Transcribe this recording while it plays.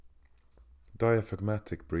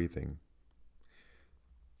diaphragmatic breathing.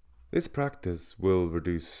 This practice will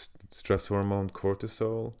reduce stress hormone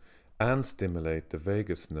cortisol and stimulate the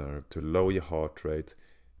vagus nerve to lower your heart rate,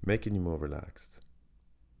 making you more relaxed.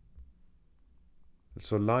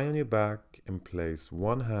 So lie on your back and place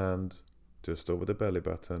one hand just over the belly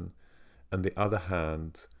button and the other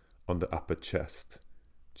hand on the upper chest,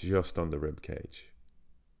 just on the rib cage.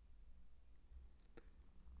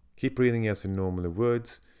 Keep breathing as you normally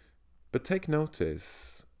would, but take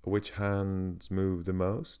notice which hands move the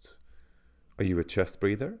most. Are you a chest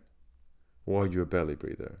breather or are you a belly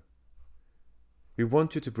breather? We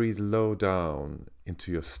want you to breathe low down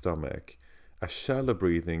into your stomach, as shallow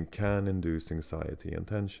breathing can induce anxiety and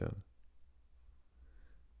tension.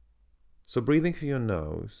 So breathing through your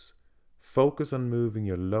nose, focus on moving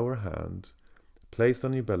your lower hand placed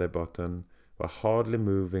on your belly button while hardly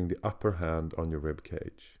moving the upper hand on your rib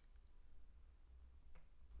cage.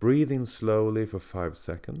 Breathe in slowly for 5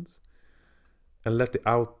 seconds and let the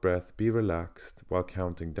out breath be relaxed while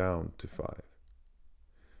counting down to 5.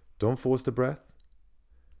 Don't force the breath,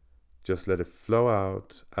 just let it flow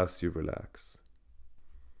out as you relax.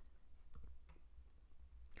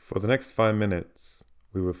 For the next 5 minutes,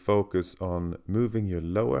 we will focus on moving your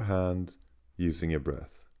lower hand using your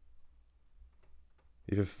breath.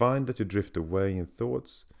 If you find that you drift away in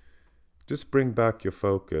thoughts, just bring back your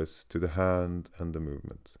focus to the hand and the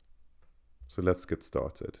movement. So let's get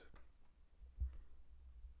started.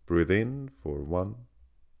 Breathe in for 1,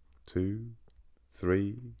 2,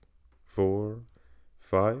 3, 4,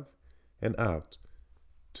 5, and out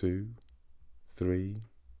 2, 3,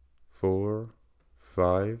 4,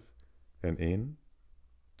 5, and in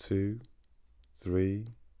 2, 3,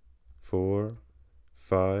 4,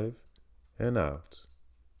 5, and out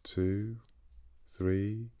 2,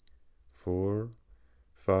 3, 4,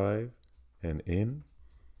 5, and in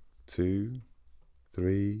 2,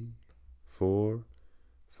 3, 4,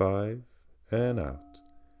 5, and out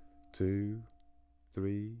 2,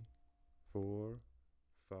 3, 4,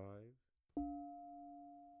 5.